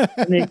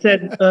 And they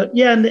said,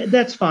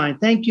 that's fine.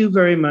 Thank you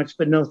very much,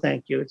 but no,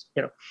 thank you. It's,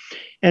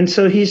 And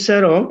so he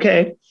said,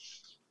 okay.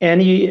 And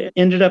he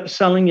ended up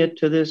selling it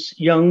to this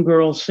young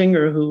girl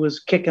singer who was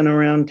kicking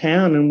around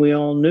town, and we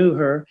all knew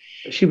her.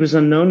 She was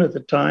unknown at the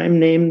time,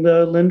 named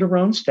Linda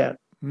Ronstadt,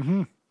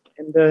 and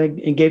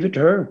gave it to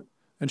her.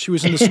 And she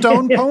was in the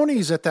Stone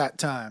Ponies at that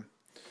time.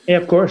 Yeah,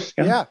 of course.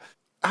 Yeah.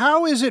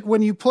 How is it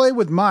when you play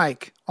with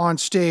Mike on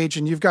stage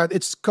and you've got,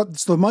 it's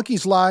the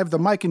Monkees Live, the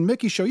Mike and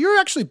Mickey show. You're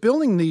actually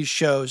billing these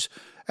shows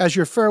as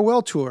your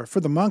farewell tour for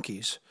the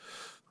Monkees.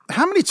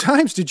 How many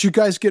times did you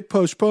guys get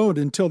postponed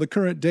until the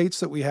current dates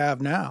that we have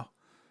now?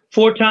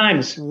 4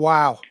 times.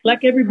 Wow.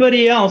 Like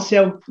everybody else,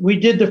 we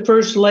did the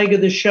first leg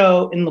of the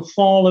show in the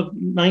fall of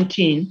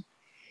 19.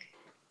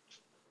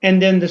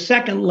 And then the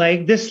second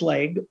leg, this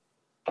leg,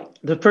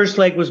 the first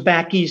leg was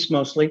back east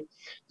mostly.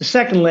 The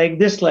second leg,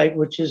 this leg,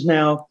 which is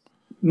now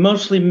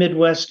mostly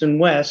Midwest and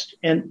West,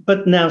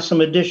 but now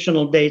some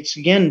additional dates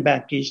again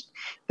back east.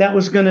 That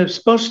was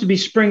supposed to be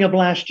spring of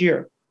last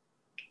year,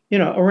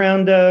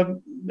 around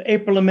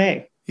April or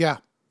May. Yeah.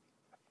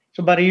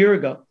 So about a year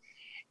ago.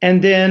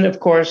 And then, of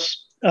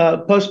course,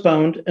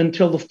 postponed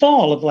until the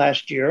fall of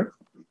last year.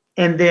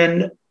 And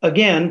then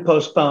again,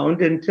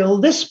 postponed until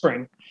this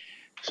spring.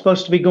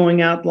 Supposed to be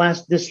going out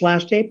this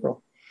last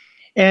April.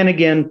 And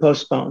again,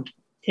 postponed.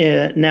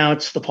 Now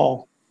it's the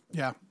fall.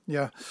 Yeah.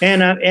 Yeah.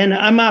 And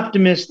I'm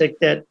optimistic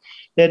that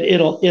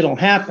it'll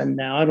happen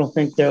now. I don't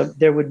think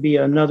there would be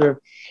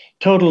another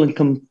total and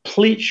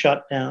complete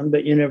shutdown,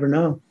 but you never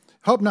know.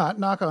 Hope not.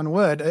 Knock on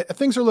wood.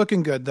 Things are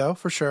looking good, though,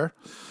 for sure.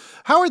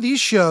 How are these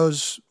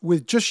shows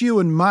with just you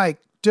and Mike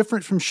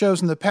different from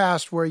shows in the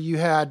past where you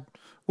had,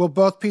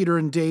 both Peter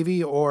and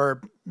Davey,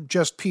 or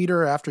just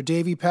Peter after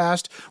Davey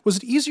passed? Was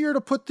it easier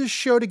to put this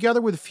show together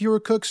with fewer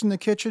cooks in the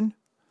kitchen?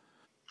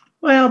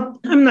 Well,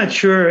 I'm not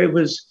sure it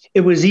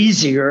was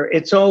easier.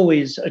 It's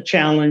always a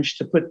challenge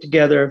to put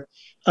together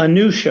a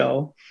new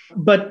show.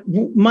 But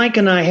Mike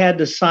and I had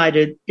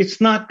decided it's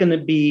not going to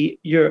be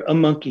a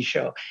monkey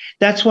show.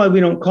 That's why we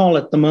don't call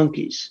it the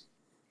Monkees.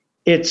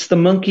 It's the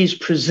Monkees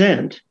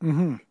Present,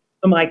 the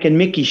Mike and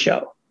Micky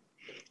Show.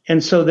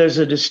 And so there's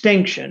a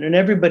distinction, and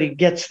everybody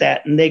gets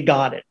that, and they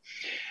got it.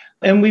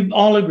 And we've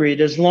all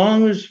agreed, as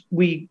long as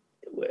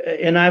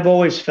and I've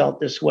always felt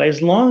this way,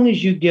 as long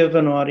as you give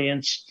an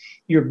audience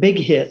your big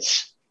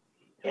hits,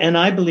 and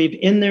I believe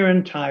in their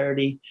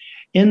entirety,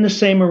 in the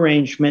same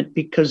arrangement,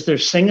 because they're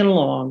singing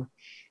along,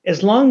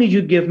 as long as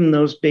you give them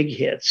those big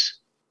hits,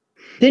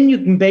 then you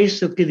can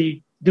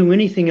basically do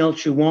anything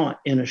else you want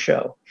in a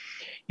show.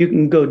 You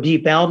can go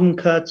deep album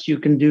cuts. You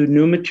can do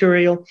new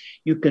material.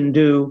 You can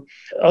do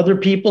other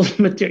people's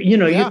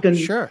material. You can.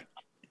 Sure.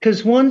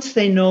 Because once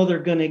they know they're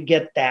going to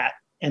get that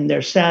and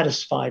they're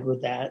satisfied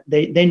with that,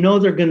 they know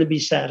they're going to be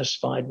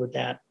satisfied with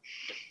that.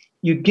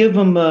 You give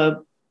them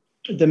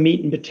the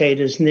meat and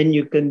potatoes, and then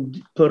you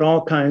can put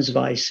all kinds of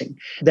icing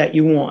that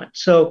you want.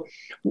 So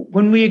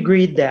when we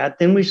agreed that,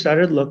 then we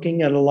started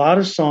looking at a lot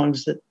of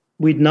songs that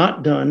we'd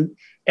not done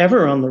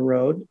ever on the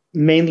road,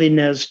 mainly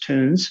Nez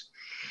tunes.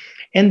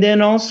 And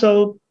then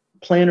also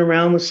playing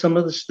around with some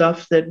of the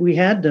stuff that we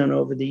had done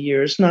over the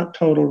years, not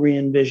total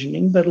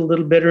re-envisioning, but a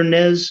little bit. Or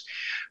Nez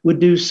would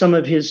do some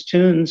of his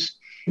tunes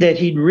that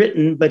he'd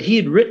written, but he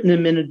had written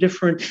them in a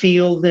different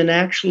feel than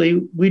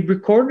actually we'd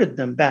recorded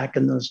them back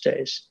in those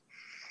days.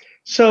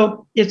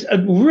 So it's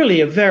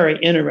really a very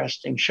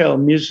interesting show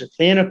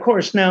musically. And of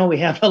course, now we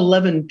have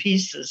 11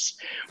 pieces.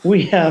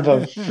 We have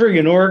a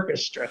friggin'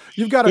 orchestra.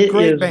 You've got a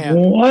great band.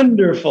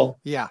 Wonderful.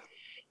 Yeah.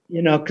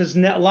 Because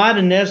a lot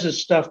of Nez's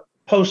stuff,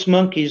 post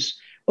Monkees,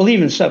 well,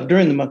 even stuff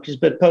during the Monkees,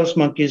 but post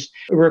Monkees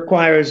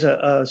requires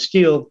a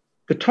steel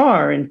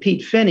guitar. And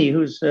Pete Finney,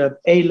 who's a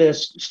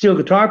A-list steel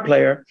guitar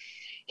player,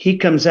 he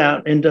comes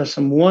out and does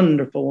some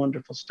wonderful,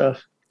 wonderful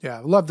stuff. Yeah,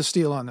 love the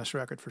steel on this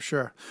record for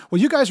sure. Well,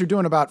 you guys are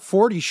doing about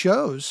 40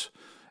 shows,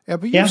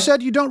 but you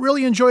said you don't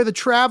really enjoy the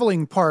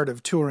traveling part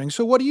of touring.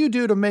 So what do you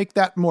do to make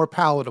that more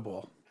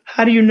palatable?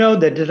 How do you know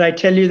that? Did I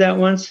tell you that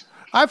once?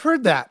 I've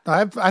heard that.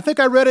 I think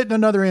I read it in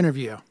another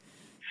interview.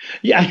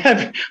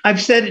 Yeah,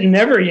 I've said it in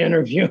every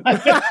interview.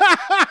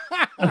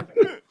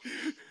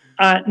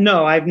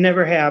 No, I've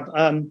never have.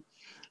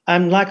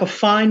 I'm like a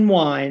fine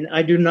wine.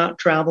 I do not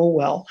travel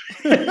well.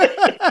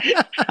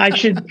 I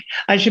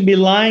should be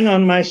lying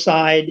on my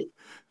side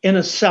in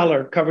a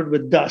cellar covered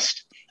with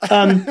dust.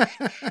 Then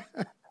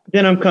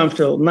I'm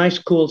comfortable. Nice,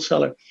 cool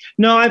cellar.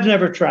 No, I've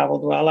never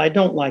traveled well. I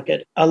don't like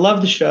it. I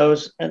love the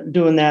shows and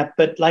doing that,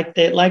 but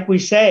like we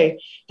say,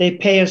 they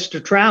pay us to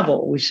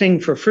travel. We sing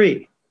for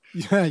free.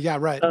 Yeah,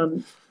 right.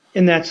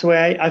 And that's the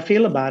way I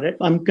feel about it.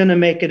 I'm going to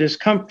make it as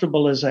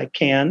comfortable as I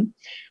can.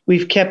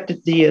 We've kept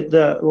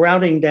the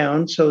routing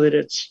down so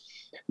that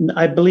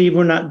I believe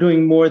we're not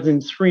doing more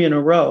than 3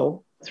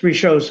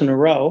 shows in a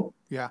row.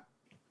 Yeah.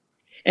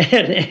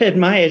 And at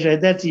my age,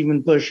 that's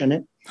even pushing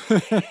it.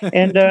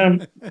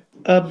 And,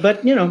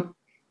 but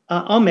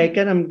I'll make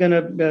it. I'm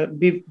going to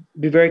be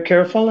very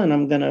careful, and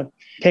I'm going to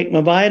take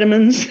my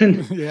vitamins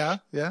and yeah.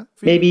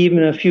 Maybe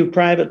even a few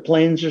private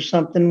planes or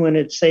something when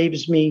it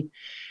saves me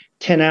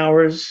 10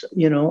 hours,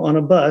 on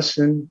a bus.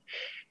 And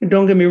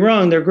don't get me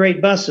wrong, they're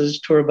great buses,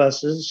 tour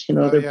buses,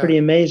 they're pretty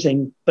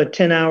amazing, but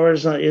 10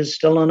 hours is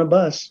still on a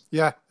bus.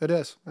 Yeah, it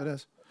is.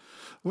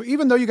 Well,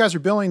 even though you guys are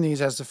billing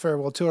these as the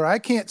farewell tour, I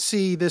can't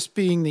see this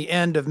being the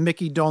end of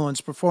Micky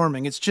Dolenz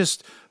performing. It's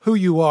just who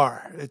you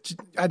are.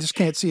 I just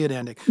can't see it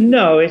ending.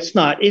 No, it's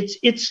not.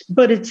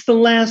 But it's the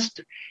last.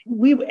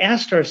 We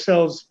asked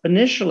ourselves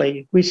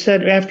initially, we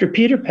said after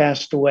Peter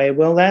passed away,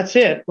 well, that's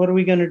it. What are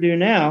we going to do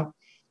now?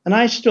 And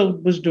I still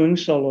was doing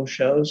solo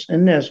shows,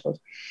 and Nez was.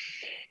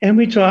 And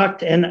we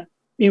talked, and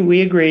we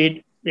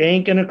agreed they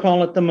ain't going to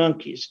call it the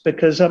Monkees,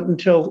 because up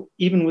until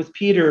even with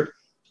Peter,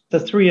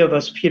 the three of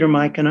us, Peter,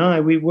 Mike, and I,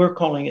 we were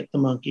calling it the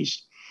Monkees.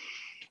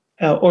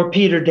 Or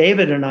Peter,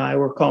 David, and I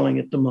were calling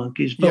it the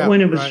Monkees. But when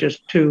it was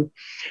just two,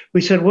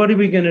 we said, what are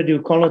we going to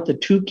do? Call it the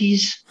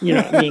Tookies?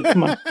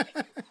 Come on.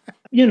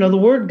 The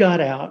word got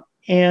out.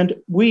 And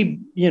we,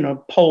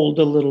 polled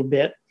a little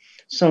bit,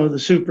 some of the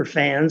super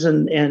fans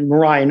and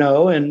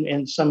Rhino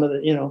and some of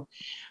the,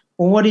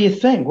 well, what do you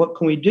think? What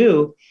can we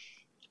do?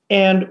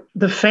 And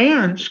the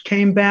fans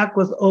came back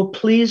with, oh,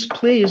 please,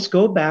 please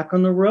go back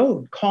on the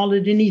road. Call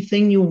it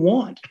anything you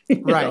want.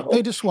 Right.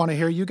 They just want to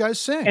hear you guys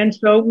sing. And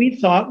so we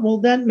thought, well,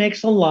 that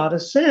makes a lot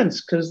of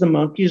sense because the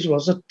Monkees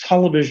was a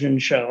television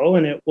show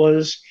and it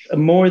was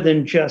more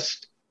than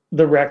just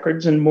the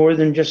records and more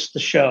than just the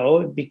show.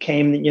 It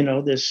became,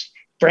 this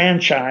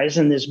franchise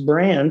and this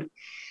brand.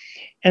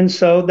 And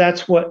so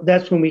that's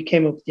when we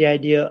came up with the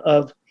idea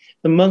of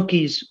the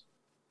Monkees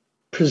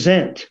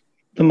present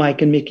the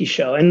Mike and Micky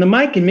Show. And the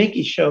Mike and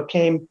Micky Show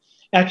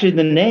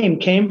the name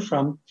came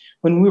from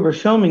when we were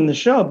filming the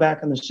show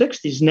back in the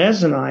 60s.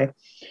 Nez and I,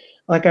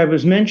 like I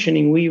was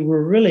mentioning, we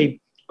were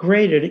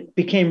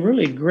became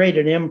really great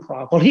at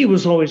improv. Well, he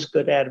was always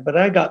good at it, but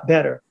I got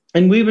better.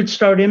 And we would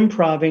start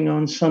improvising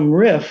on some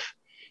riff,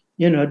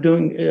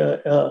 doing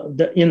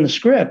in the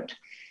script.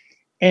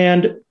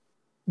 And,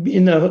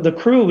 the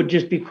crew would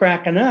just be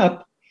cracking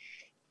up.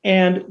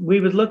 And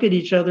we would look at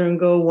each other and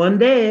go, one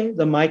day,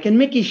 the Mike and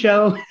Micky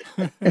Show.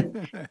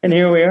 And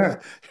here we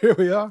are. Here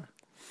we are.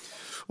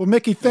 Well,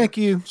 Micky, thank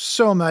you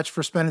so much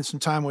for spending some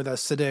time with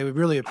us today. We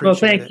really appreciate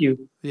it. Well, thank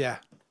you. Yeah.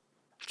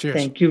 Cheers.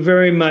 Thank you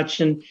very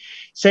much. And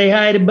say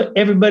hi to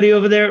everybody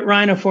over there at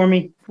Rhino for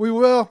me. We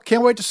will.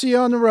 Can't wait to see you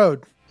on the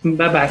road.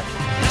 Bye-bye.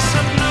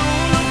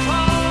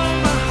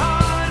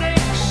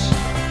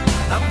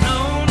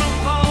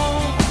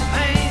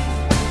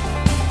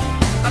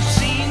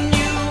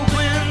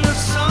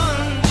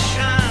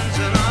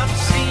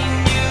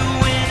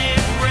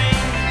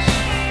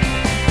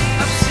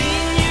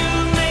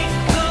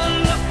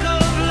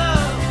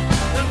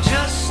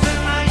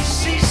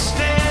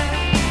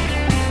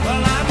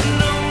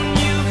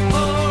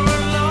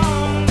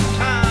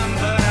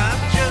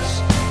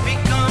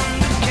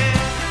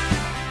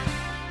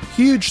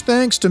 Huge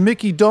thanks to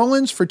Micky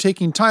Dolenz for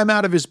taking time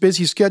out of his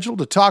busy schedule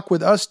to talk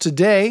with us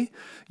today.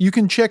 You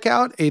can check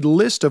out a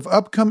list of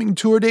upcoming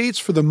tour dates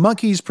for the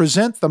Monkees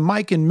Present the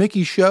Mike and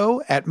Micky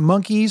Show at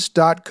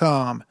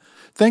monkees.com.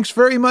 Thanks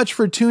very much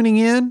for tuning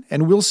in,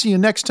 and we'll see you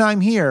next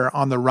time here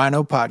on the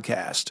Rhino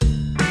Podcast.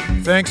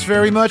 Thanks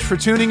very much for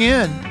tuning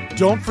in.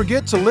 Don't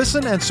forget to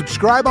listen and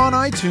subscribe on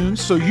iTunes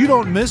so you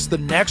don't miss the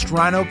next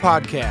Rhino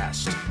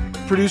Podcast.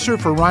 Producer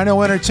for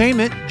Rhino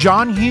Entertainment,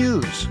 John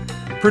Hughes.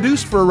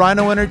 Produced for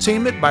Rhino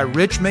Entertainment by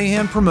Rich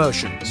Mayhem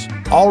Promotions.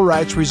 All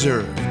rights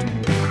reserved.